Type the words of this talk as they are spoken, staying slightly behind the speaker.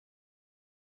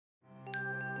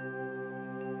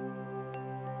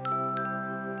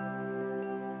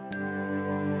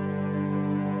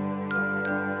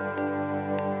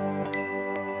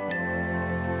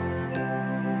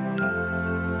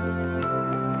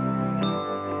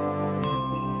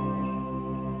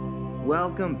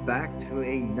Welcome back to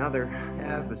another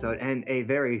episode and a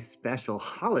very special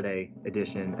holiday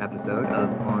edition episode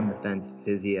of On the Fence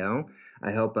Physio.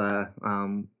 I hope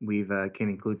we've can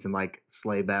include some like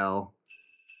sleigh bell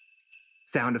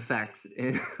sound effects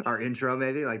in our intro,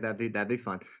 maybe like that'd be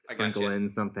fun. I Sprinkle gotcha. in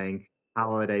something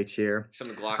holiday cheer. Some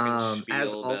As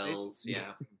glockenspiel always, bells.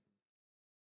 Yeah.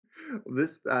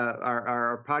 this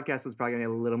our podcast was probably gonna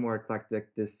be a little more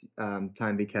eclectic this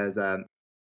time because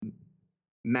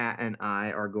Matt and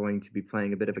I are going to be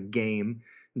playing a bit of a game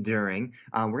during.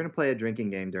 We're going to play a drinking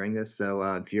game during this. So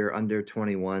if you're under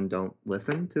 21, don't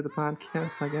listen to the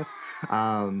podcast, I guess.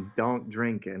 Don't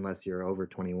drink unless you're over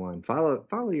 21.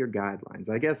 Follow your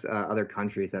guidelines. I guess other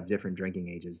countries have different drinking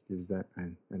ages. Does that? I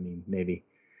mean, maybe.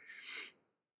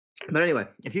 But anyway,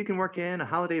 if you can work in a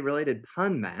holiday-related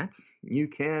pun, Matt, you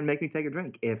can make me take a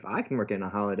drink. If I can work in a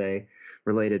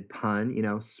holiday-related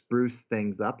pun, spruce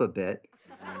things up a bit,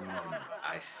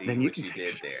 I see then you what can you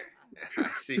take did there.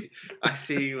 I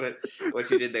see what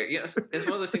you did there. It's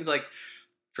one of those things like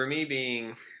for me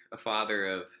being a father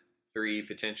of 3,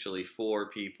 potentially 4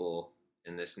 people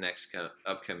in this next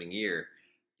upcoming year.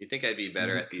 You think I'd be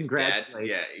better at these dad?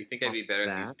 Yeah, you think I'd be better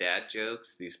at these dad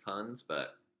jokes, these puns,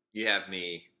 but you have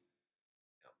me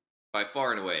by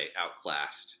far and away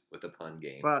outclassed with the pun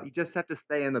game. Well, you just have to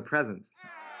stay in the presence.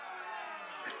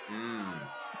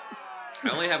 I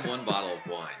only have 1 bottle of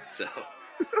wine, so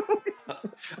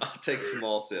I'll take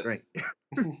small sips. Right.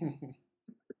 1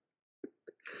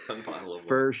 bottle of wine.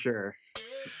 For sure.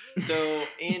 So,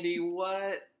 Andy,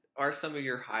 what are some of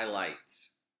your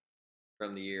highlights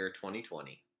from the year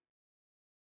 2020?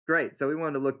 Great. So we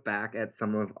wanted to look back at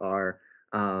some of our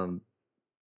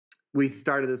we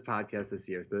started this podcast this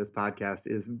year. So this podcast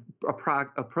is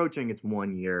approaching its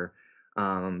 1-year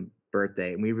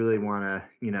birthday. And we really want to,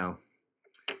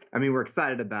 we're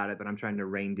excited about it, but I'm trying to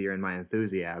reindeer in my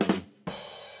enthusiasm.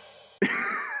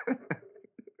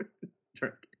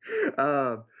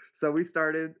 So we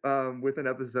started with an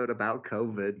episode about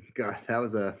COVID. God, that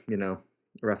was a,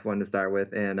 rough one to start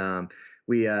with. And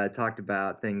we talked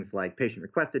about things like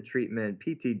patient-requested treatment,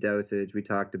 PT dosage. We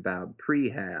talked about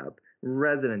prehab,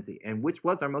 residency, and which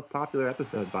was our most popular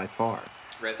episode by far.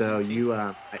 Residency.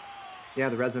 So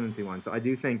the residency one. So I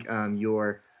do think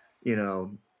your,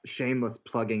 shameless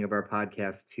plugging of our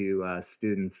podcast to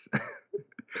students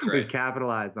we've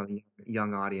capitalized on the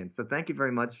young audience. So thank you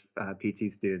very much, PT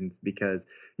students, because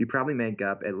you probably make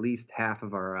up at least half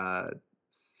of our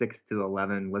 6 to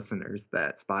 11 listeners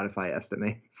that Spotify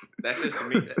estimates. That's just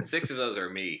me. 6 of those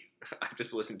are me. I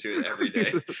just listen to it every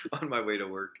day on my way to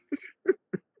work.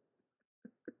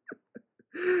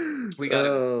 We got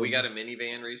a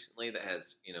minivan recently that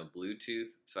has Bluetooth,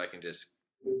 so I can just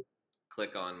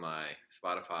click on my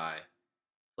Spotify,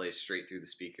 plays straight through the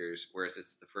speakers. Whereas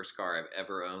it's the first car I've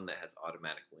ever owned that has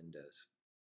automatic windows.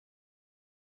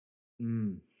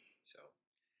 So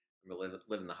I'm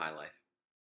living the high life.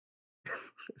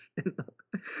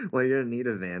 Well, you're gonna need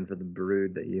a van for the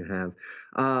brood that you have.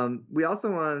 We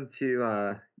also wanted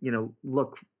to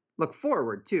look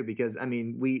forward too, because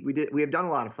we have done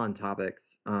a lot of fun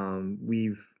topics.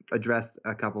 We've addressed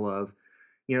a couple of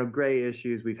gray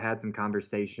issues. We've had some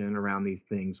conversation around these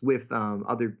things with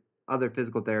other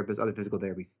physical therapists, other physical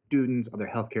therapy students, other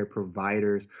healthcare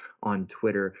providers on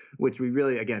Twitter, which we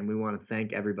really, again, we want to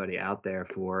thank everybody out there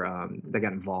for that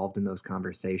got involved in those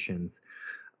conversations.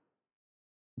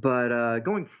 But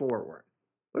going forward,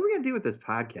 what are we going to do with this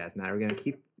podcast, Matt? Are we going to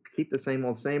keep the same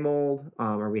old?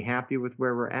 Are we happy with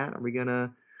where we're at? Are we going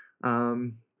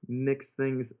to mix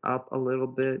things up a little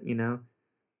bit,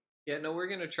 Yeah, no, we're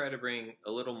going to try to bring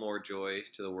a little more joy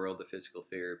to the world of physical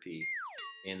therapy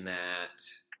in that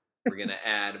we're going to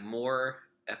add more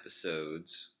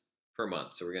episodes per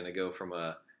month. So we're going to go from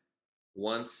a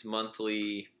once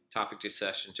monthly topic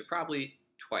session to probably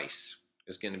twice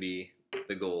is going to be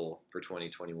the goal for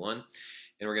 2021.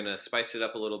 And we're going to spice it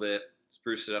up a little bit,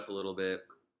 spruce it up a little bit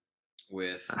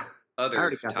with other I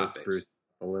already got topics. Spruce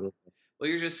a little bit. Well,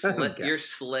 you're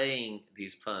slaying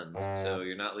these puns, so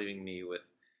you're not leaving me with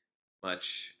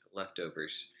much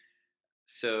leftovers.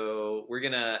 So we're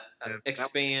gonna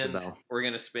expand. We're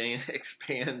gonna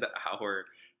expand our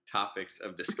topics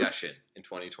of discussion in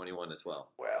 2021 as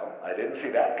well. Well, I didn't see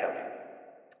that coming.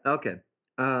 Okay.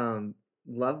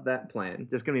 Love that plan.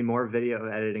 Just gonna be more video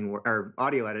editing or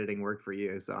audio editing work for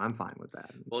you, so I'm fine with that.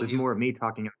 Well, there's more of me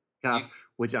talking stuff,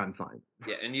 which I'm fine.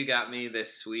 Yeah, and you got me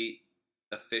this sweet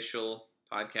official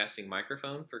podcasting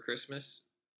microphone for Christmas,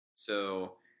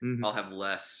 so I'll have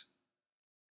less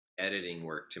editing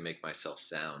work to make myself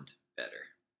sound better.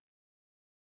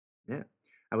 Yeah,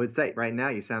 I would say right now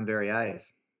you sound very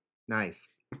nice.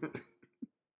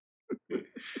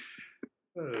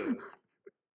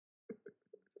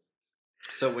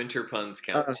 So winter puns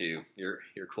count too. You're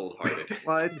cold-hearted.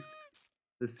 Well, it's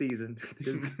the season.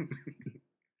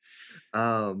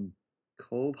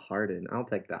 Cold-hearted. I'll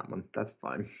take that one. That's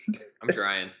fine. I'm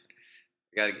trying.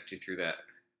 I got to get you through that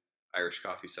Irish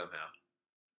coffee somehow.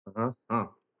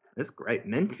 Oh, it's great,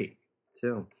 minty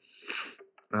too.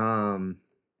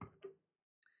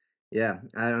 Yeah,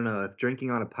 I don't know if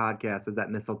drinking on a podcast is that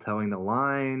mistletoeing the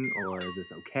line, or is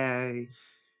this okay?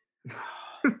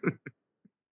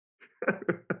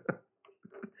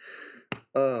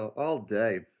 Oh, all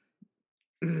day.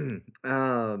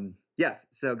 Yes.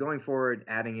 So going forward,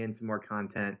 adding in some more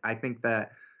content. I think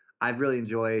that I've really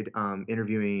enjoyed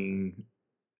interviewing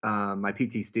my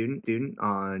PT student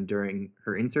on during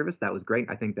her in-service. That was great.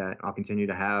 I think that I'll continue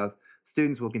to have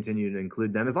students. We'll continue to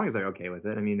include them as long as they're okay with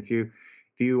it. I mean, if you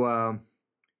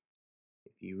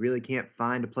really can't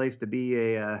find a place to be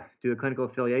do a clinical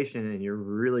affiliation and you're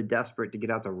really desperate to get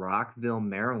out to Rockville,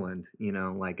 Maryland,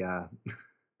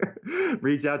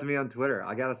 reach out to me on Twitter.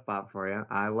 I got a spot for you.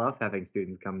 I love having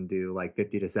students come and do like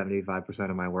 50 to 75%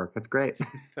 of my work. That's great.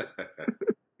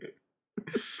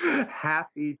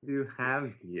 Happy to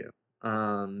have you.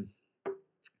 And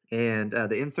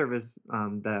the in-service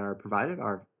that are provided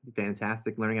are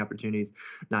fantastic learning opportunities,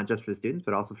 not just for the students,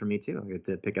 but also for me too. I get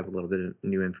to pick up a little bit of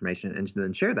new information and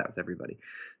then share that with everybody.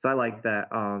 So I like that.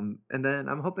 And then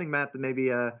I'm hoping, Matt, that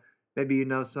maybe you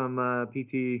know some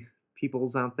PT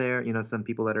peoples out there. You know, some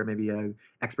people that are maybe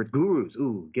expert gurus.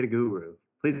 Ooh, get a guru.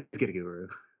 Please get a guru.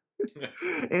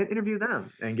 And interview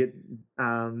them and get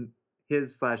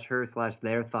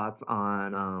his/her/their thoughts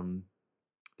on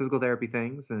physical therapy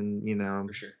things, and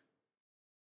For sure.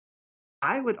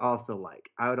 I would also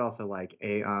like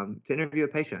a to interview a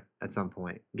patient at some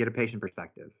point, get a patient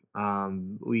perspective.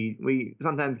 We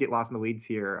sometimes get lost in the weeds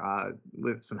here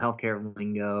with some healthcare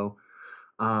lingo.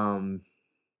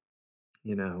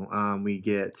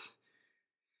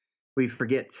 We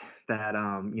forget that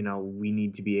we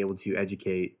need to be able to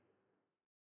educate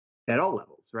at all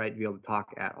levels, right? To be able to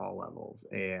talk at all levels.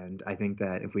 And I think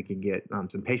that if we can get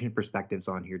some patient perspectives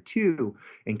on here too,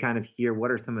 and kind of hear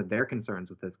what are some of their concerns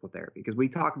with physical therapy, because we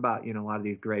talk about, a lot of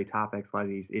these gray topics, a lot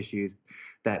of these issues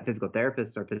that physical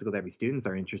therapists or physical therapy students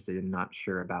are interested in, not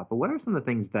sure about. But what are some of the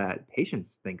things that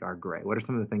patients think are gray? What are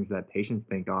some of the things that patients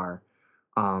think are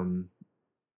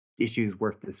issues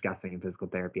worth discussing in physical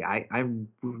therapy? I would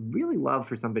really love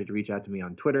for somebody to reach out to me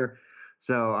on Twitter.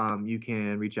 So you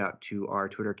can reach out to our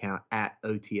Twitter account at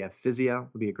OTF Physio.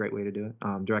 Would be a great way to do it.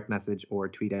 Direct message or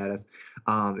tweet at us.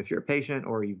 If you're a patient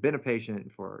or you've been a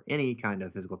patient for any kind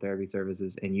of physical therapy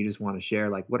services and you just want to share,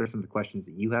 like, what are some of the questions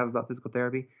that you have about physical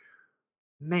therapy?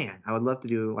 Man, I would love to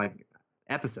do like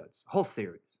episodes, whole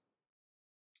series.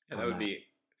 And that would be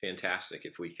fantastic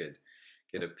if we could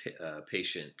get a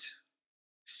patient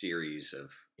series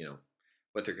of,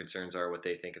 what their concerns are, what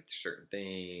they think of certain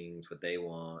things, what they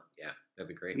want. Yeah, that'd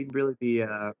be great. We'd really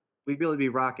be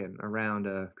rocking around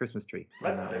a Christmas tree.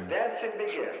 Let the dancing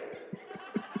begin.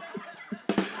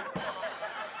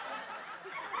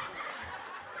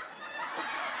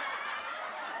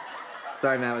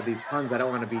 Sorry, Matt, with these puns, I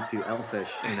don't want to be too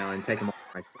elfish, and take them all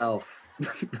myself.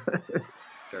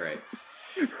 It's all right.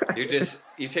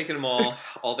 You're taking them all.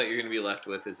 All that you're going to be left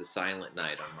with is a silent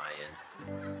night on my end.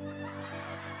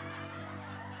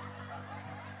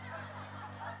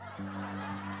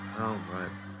 Oh, right.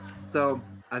 So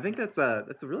I think that's a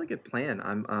really good plan.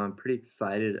 I'm pretty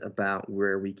excited about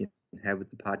where we can head with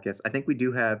the podcast. I think we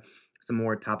do have some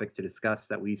more topics to discuss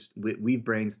that we've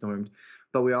brainstormed,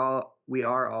 but we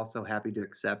are also happy to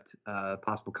accept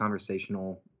possible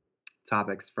conversational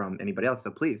topics from anybody else.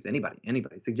 So please, anybody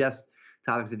suggest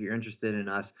topics if you're interested in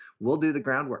us. We'll do the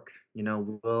groundwork.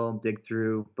 We'll dig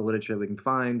through the literature that we can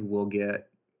find. We'll get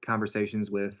conversations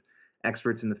with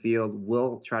experts in the field.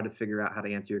 We'll try to figure out how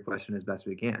to answer your question as best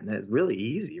we can. And it's really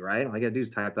easy, right? All I gotta do is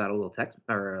type out a little text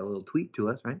or a little tweet to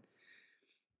us, right?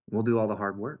 We'll do all the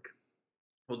hard work.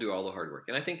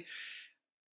 And I think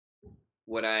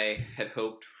what I had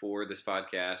hoped for this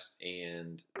podcast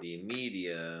and the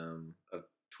medium of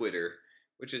Twitter,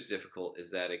 which is difficult,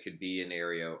 is that it could be an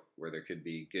area where there could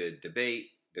be good debate,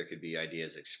 there could be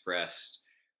ideas expressed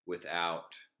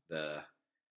without the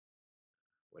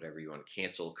whatever you want,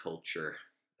 cancel culture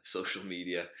of social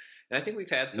media. And I think we've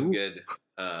had some good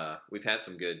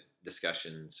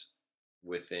discussions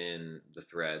within the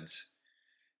threads,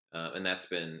 and that's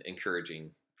been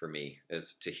encouraging for me,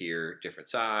 as to hear different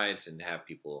sides and have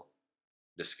people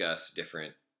discuss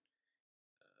different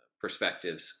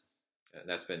perspectives.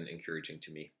 That's been encouraging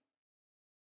to me.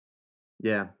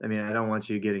 Yeah, I mean, I don't want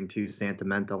you getting too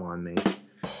sentimental on me.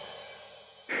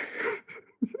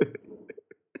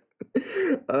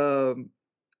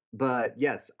 But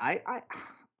yes, I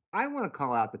want to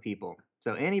call out the people.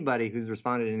 So anybody who's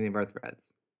responded to any of our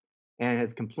threads and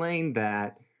has complained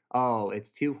that, oh,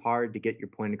 it's too hard to get your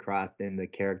point across in the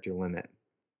character limit.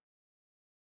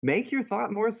 Make your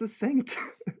thought more succinct.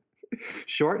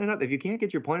 Shorten it up. If you can't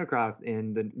get your point across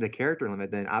in the character limit,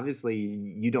 then obviously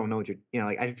you don't know what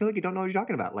like I feel like you don't know what you're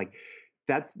talking about. Like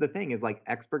that's the thing is like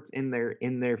experts in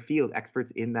their field,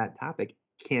 experts in that topic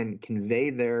can convey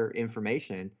their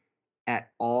information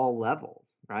at all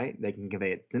levels, right? They can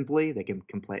convey it simply, they can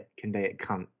convey it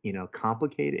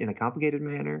complicated in a complicated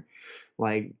manner.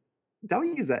 Like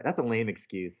don't use that. That's a lame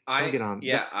excuse. Don't get on.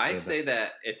 I say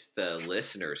that it's the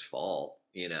listener's fault.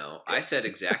 I said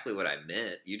exactly what I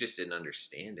meant. You just didn't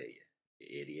understand it,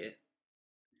 you idiot.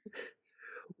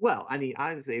 Well, I mean,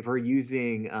 honestly, if we're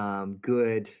using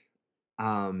good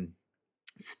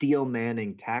steel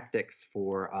manning tactics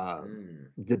for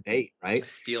debate, right?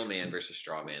 Steel man versus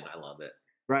straw man. I love it.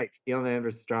 Right, steel man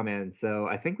versus straw man. So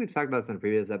I think we've talked about this in a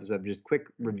previous episode. Just quick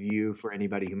review for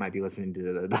anybody who might be listening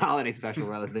to the holiday special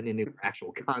rather than any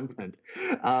actual content.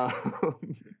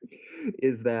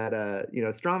 Is that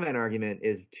straw man argument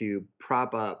is to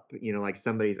prop up like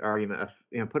somebody's argument,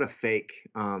 put a fake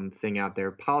thing out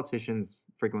there. Politicians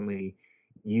frequently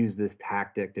use this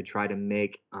tactic to try to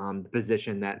make the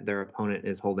position that their opponent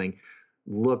is holding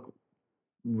look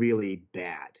really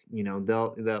bad.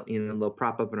 They'll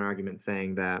prop up an argument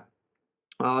saying that,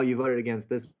 oh, you voted against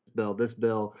this bill. This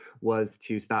bill was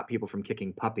to stop people from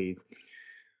kicking puppies.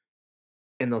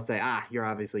 And they'll say, you're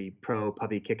obviously pro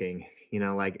puppy kicking,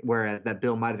 whereas that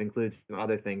bill might have included some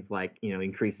other things like,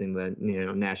 increasing the,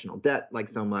 national debt like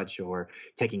so much or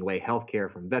taking away health care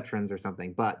from veterans or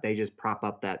something. But they just prop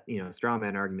up that, straw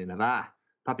man argument of,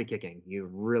 puppy kicking. You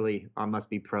really must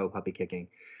be pro puppy kicking.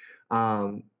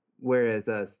 Whereas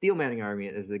a steel manning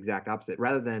argument is the exact opposite.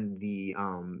 Rather than the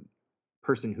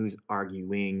person who's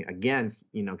arguing against,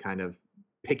 kind of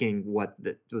picking what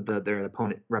their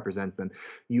opponent represents them,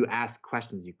 you ask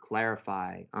questions, you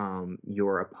clarify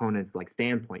your opponent's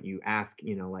standpoint. You ask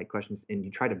questions and you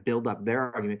try to build up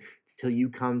their argument till you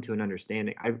come to an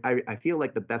understanding. I feel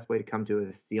like the best way to come to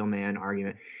a steel man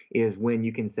argument is when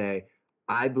you can say,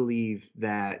 I believe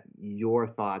that your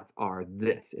thoughts are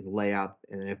this, and lay out.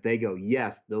 And if they go,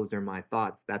 yes, those are my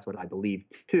thoughts, that's what I believe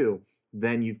too,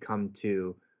 then you've come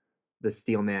to the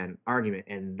steel man argument.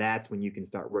 And that's when you can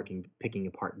start picking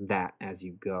apart that as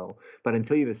you go. But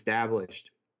until you've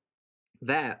established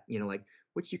that,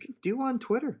 which you can do on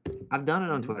Twitter. I've done it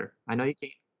on Twitter. I know you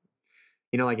can.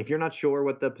 If you're not sure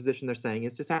what the position they're saying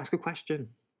is, just ask a question.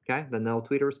 Okay, then they'll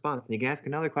tweet a response, and you can ask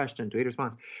another question, tweet a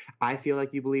response. I feel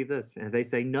like you believe this, and if they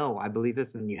say no, I believe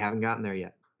this, and you haven't gotten there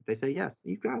yet. If they say yes,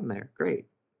 you've gotten there. Great.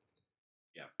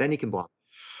 Yeah. Then you can block.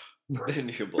 Then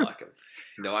you block them.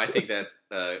 No, I think that's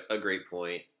a great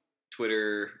point.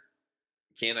 Twitter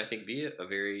can, I think, be a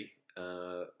very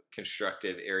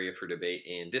constructive area for debate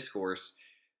and discourse.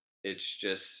 It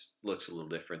just looks a little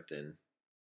different than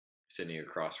sitting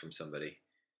across from somebody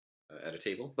at a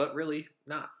table, but really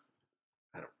not.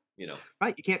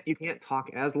 Right, you can't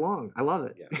talk as long. I love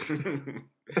it. Yeah.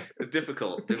 It's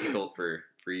difficult for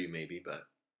you maybe, but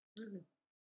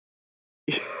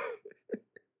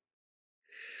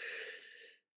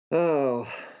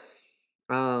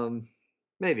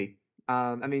maybe.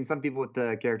 I mean, some people with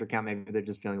the character count, maybe they're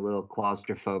just feeling a little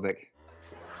claustrophobic.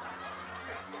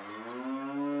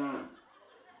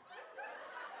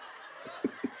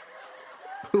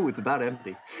 Ooh, it's about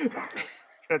empty.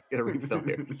 Gotta get a refill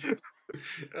here.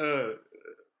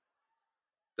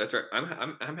 That's right.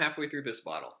 I'm halfway through this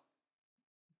bottle.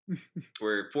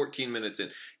 We're 14 minutes in.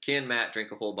 Can Matt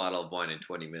drink a whole bottle of wine in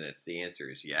 20 minutes? The answer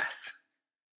is yes.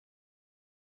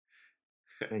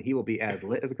 And he will be as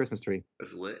lit as a Christmas tree.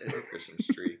 As lit as a Christmas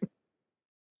tree.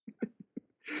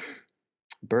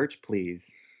 Birch, please.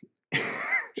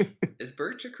 Is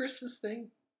birch a Christmas thing?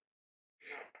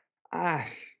 I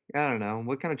don't know.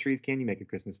 What kind of trees can you make a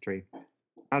Christmas tree?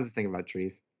 I was just thinking about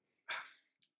trees.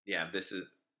 Yeah, it's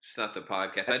not the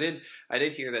podcast. I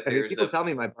did hear that there's people tell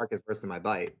me my bark is worse than my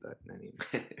bite, but I mean,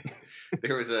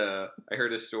 I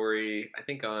heard a story, I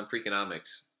think on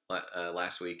Freakonomics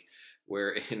last week,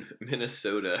 where in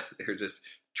Minnesota there's this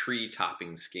tree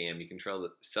topping scam. You can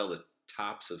sell the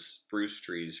tops of spruce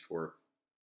trees for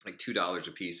like $2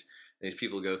 a piece. And these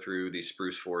people go through these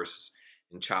spruce forests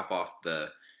and chop off the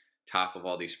top of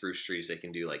all these spruce trees. They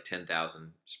can do like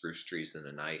 10,000 spruce trees in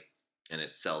a night, and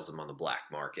it sells them on the black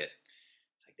market.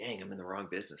 It's like, dang, I'm in the wrong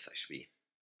business. I should be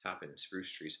topping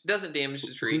spruce trees. It doesn't damage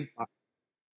the tree.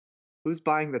 Who's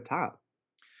buying the top?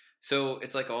 So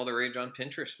it's like all the rage on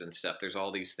Pinterest and stuff. There's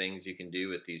all these things you can do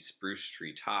with these spruce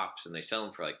tree tops, and they sell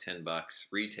them for like $10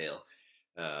 retail.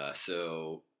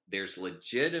 So there's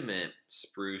legitimate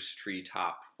spruce tree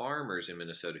top farmers in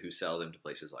Minnesota who sell them to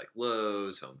places like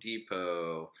Lowe's, Home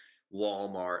Depot,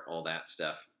 Walmart, all that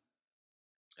stuff.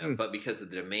 Hmm. But because of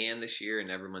the demand this year and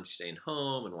everyone's staying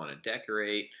home and want to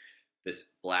decorate,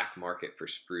 this black market for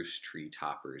spruce tree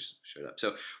toppers showed up.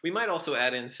 So we might also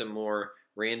add in some more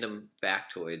random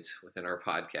factoids within our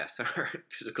podcast that are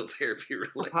physical therapy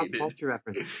Pop related. culture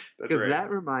references. That's Because right. that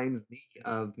reminds me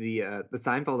of the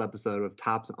Seinfeld episode of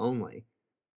Tops Only,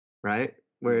 right?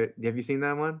 Where have you seen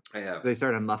that one? I have. They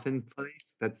start a muffin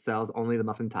place that sells only the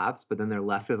muffin tops, but then they're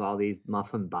left with all these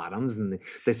muffin bottoms, and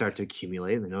they start to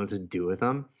accumulate, and they don't know what to do with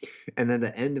them. And then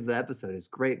the end of the episode is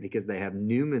great because they have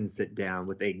Newman sit down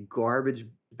with a garbage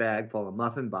bag full of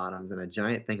muffin bottoms and a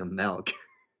giant thing of milk.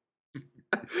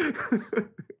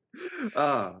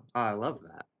 Oh, I love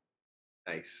that.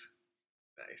 Nice.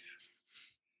 Nice.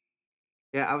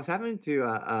 Yeah, I was having to.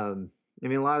 I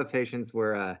mean, a lot of patients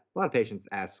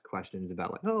ask questions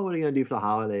about like, oh, what are you gonna do for the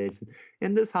holidays?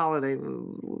 And this holiday, a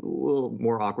little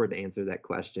more awkward to answer that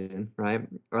question, right?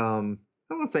 I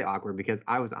won't say awkward because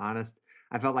I was honest.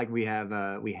 I felt like we have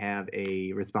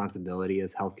a responsibility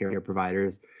as healthcare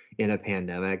providers in a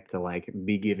pandemic to like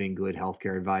be giving good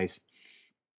healthcare advice,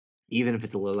 even if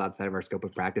it's a little outside of our scope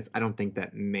of practice. I don't think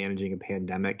that managing a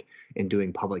pandemic and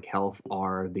doing public health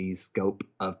are the scope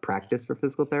of practice for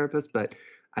physical therapists, but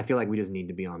I feel like we just need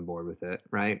to be on board with it,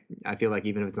 right? I feel like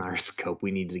even if it's not our scope,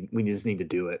 we just need to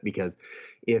do it, because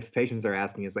if patients are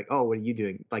asking us like, "Oh, what are you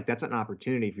doing?" Like that's an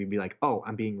opportunity for you to be like, "Oh,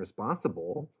 I'm being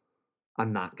responsible.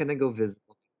 I'm not going to go visit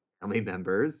family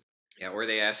members." Yeah, or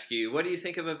they ask you, what do you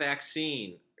think of a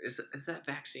vaccine? Is that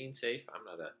vaccine safe? I'm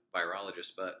not a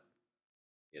virologist, but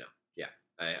yeah,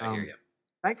 I hear Um, you.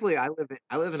 Thankfully, I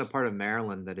live in a part of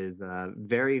Maryland that is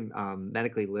very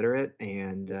medically literate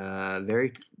and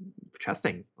very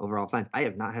trusting overall science. I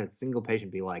have not had a single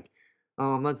patient be like,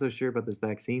 "Oh, I'm not so sure about this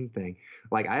vaccine thing."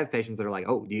 Like I have patients that are like,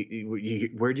 "Oh,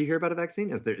 where'd you hear about a vaccine?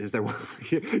 Is there one?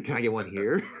 Can I get one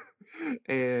here?"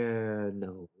 And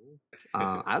no,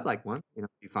 I'd like one. You know,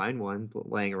 if you find one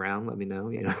laying around, let me know.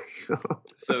 You know.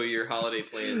 So your holiday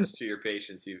plans to your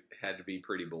patients, you had to be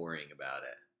pretty boring about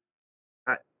it.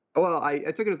 I, well, I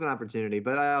took it as an opportunity,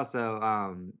 but I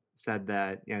also said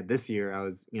that this year I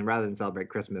was, rather than celebrate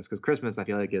Christmas, because Christmas I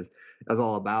feel like is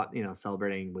all about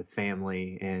celebrating with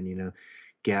family and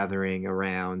gathering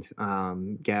around,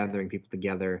 gathering people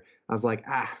together. I was like,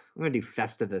 I'm gonna do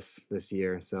Festivus this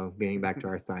year. So getting back to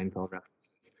our Seinfeld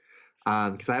references,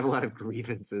 because I have a lot of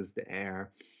grievances to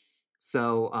air.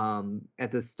 So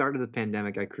at the start of the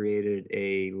pandemic, I created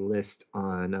a list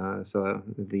on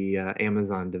the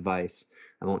Amazon device.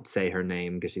 I won't say her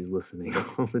name because she's listening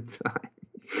all the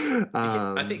time.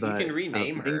 I think you can But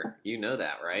rename her. things. You know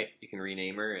that, right? You can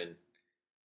rename her, and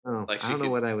Oh, like I she don't know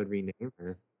could what I would rename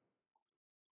her.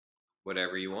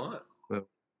 whatever you want. But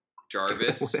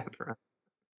Jarvis, whatever.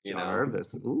 you know,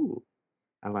 Jarvis. Ooh,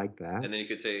 I like that. and then you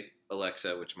could say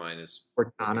Alexa, which mine is right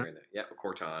Cortana. here and there. Yeah,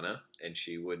 Cortana, and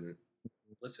she wouldn't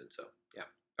listen. So yeah.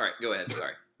 All right, go ahead.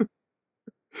 Sorry.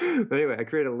 But anyway, I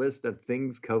created a list of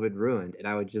things COVID ruined, and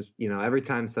I would just, every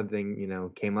time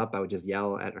something, came up, I would just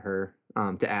yell at her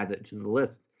to add it to the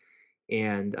list.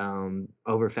 And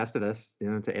over Festivus,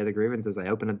 to air the grievances, I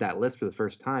opened up that list for the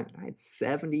first time. I had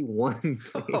 71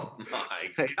 things Oh my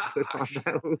I put on gosh.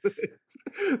 that list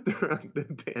throughout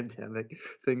the pandemic,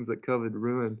 things that COVID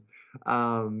ruined.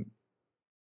 Um,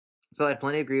 so I had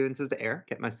plenty of grievances to air,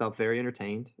 kept myself very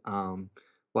entertained.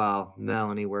 While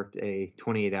Melanie worked a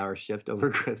 28-hour shift over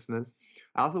Christmas.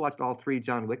 I also watched all 3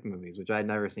 John Wick movies, which I had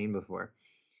never seen before.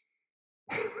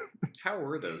 How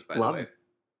were those, by the Love way? them.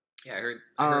 Yeah, I heard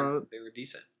Uh, they were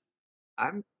decent.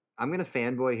 I'm gonna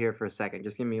fanboy here for a second.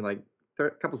 Just give me like a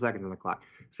couple seconds on the clock.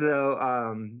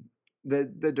 So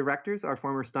the directors are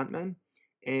former stuntmen,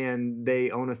 and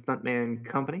they own a stuntman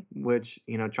company, which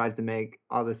tries to make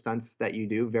all the stunts that you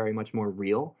do very much more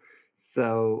real.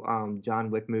 So John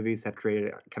Wick movies have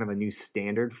created kind of a new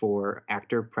standard for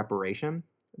actor preparation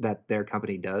that their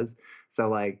company does. So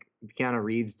like Keanu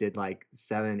Reeves did like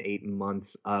 7-8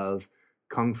 months of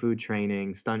kung fu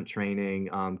training, stunt training,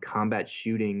 combat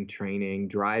shooting training,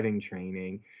 driving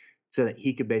training, so that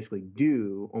he could basically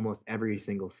do almost every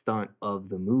single stunt of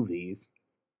the movies.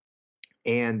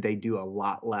 And they do a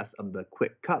lot less of the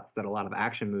quick cuts that a lot of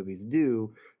action movies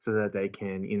do, so that they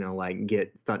can, like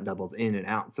get stunt doubles in and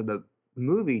out. So the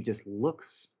movie just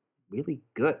looks really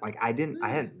good. Like I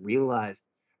hadn't realized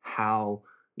how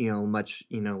much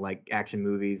like action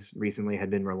movies recently had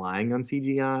been relying on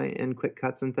CGI and quick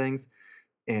cuts and things.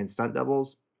 and stunt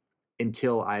doubles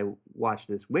until I watched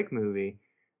this Wick movie.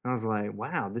 I was like,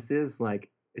 wow, this is like,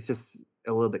 it's just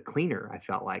a little bit cleaner. I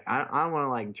felt like I don't want to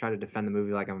like try to defend the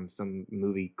movie like I'm some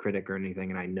movie critic or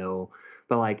anything, and I know,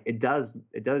 but like it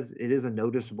is a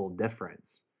noticeable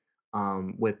difference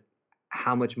with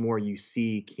how much more you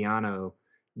see Keanu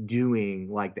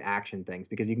doing like the action things,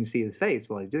 because you can see his face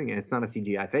while he's doing it. It's not a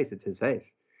CGI face; it's his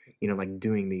face. Like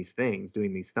doing these things,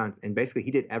 doing these stunts, and basically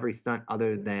he did every stunt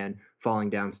other than falling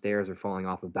downstairs or falling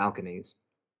off of balconies.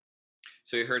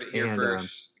 So you heard it here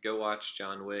first. Go watch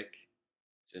John Wick.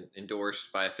 It's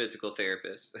endorsed by a physical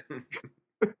therapist.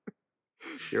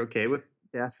 You're okay with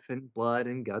death and blood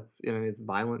and guts? It's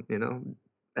violent.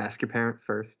 Ask your parents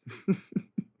first.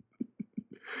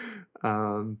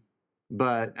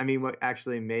 But I mean, what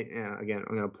actually made, again,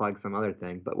 I'm going to plug some other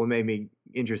thing, but what made me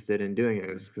interested in doing it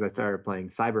was because I started playing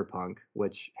Cyberpunk,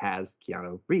 which has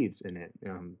Keanu Reeves in it.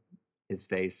 His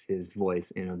face, his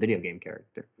voice, video game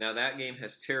character. Now that game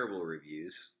has terrible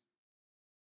reviews.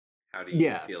 How do you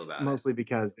feel about it? Mostly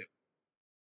because,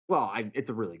 it's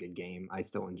a really good game. I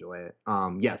still enjoy it.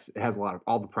 Yes, it has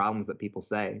all the problems that people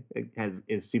say.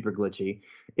 Is super glitchy.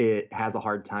 It has a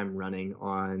hard time running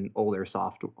on older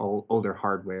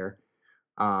hardware.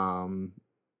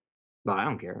 But I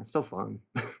don't care. It's still fun.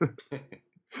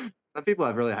 Some people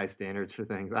have really high standards for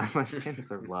things. My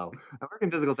standards are low. I work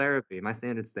in physical therapy. My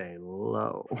standards stay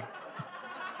low.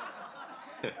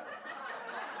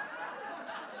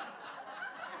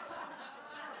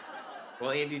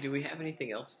 Well, Andy, do we have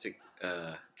anything else to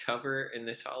cover in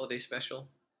this holiday special?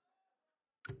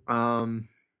 No.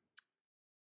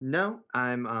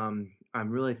 I'm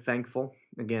really thankful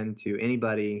again to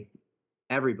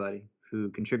everybody who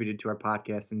contributed to our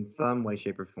podcast in some way,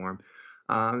 shape, or form.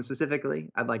 Specifically,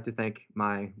 I'd like to thank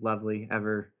my lovely,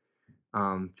 ever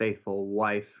faithful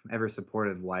wife, ever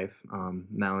supportive wife,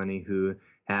 Melanie, who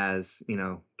has,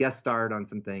 guest starred on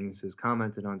some things, who's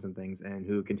commented on some things, and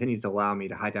who continues to allow me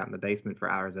to hide out in the basement for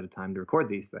hours at a time to record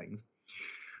these things.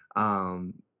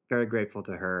 Very grateful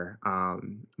to her.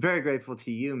 Very grateful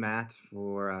to you, Matt,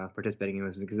 for participating in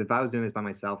this, because if I was doing this by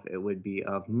myself, it would be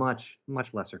of much,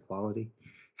 much lesser quality.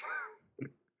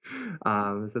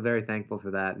 So very thankful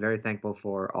for that. Very thankful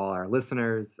for all our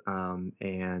listeners.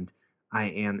 And I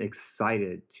am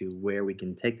excited to where we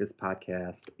can take this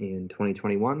podcast in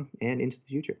 2021 and into the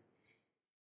future.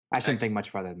 I shouldn't think much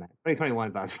farther than that. 2021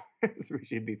 is about as far as we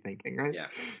should be thinking, right? Yeah.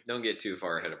 Don't get too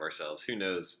far ahead of ourselves. Who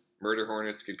knows? Murder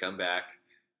Hornets could come back,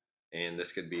 and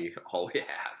this could be all we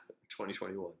have in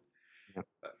 2021. Yep.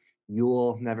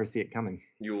 You'll never see it coming.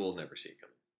 You will never see it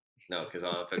coming. No, because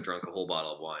I'll have drunk a whole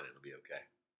bottle of wine and it'll be okay.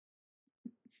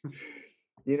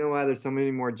 You know why there's so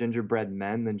many more gingerbread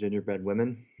men than gingerbread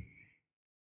women?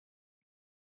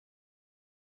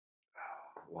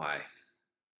 Why?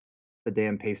 The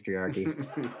damn patriarchy.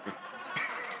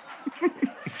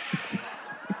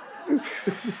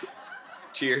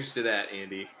 Cheers to that,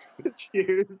 Andy.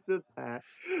 Cheers to that.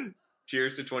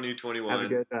 Cheers to 2021. Have a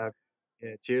good time.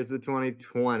 Yeah, cheers to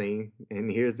 2020,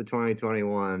 and here's to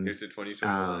 2021. Here's to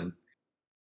 2021.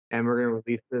 And we're going to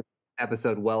release this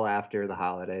episode well after the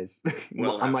holidays.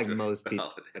 Unlike most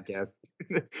people, I guess,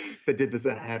 that did this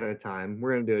ahead of time.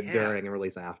 We're going to do it during and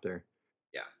release after.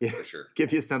 Yeah, for sure.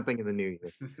 Give you something in the new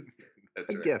year.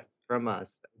 That's right. Gift from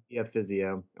us, VF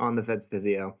Physio, on the Feds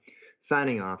Physio.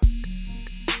 Signing off.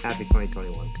 Happy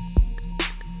 2021.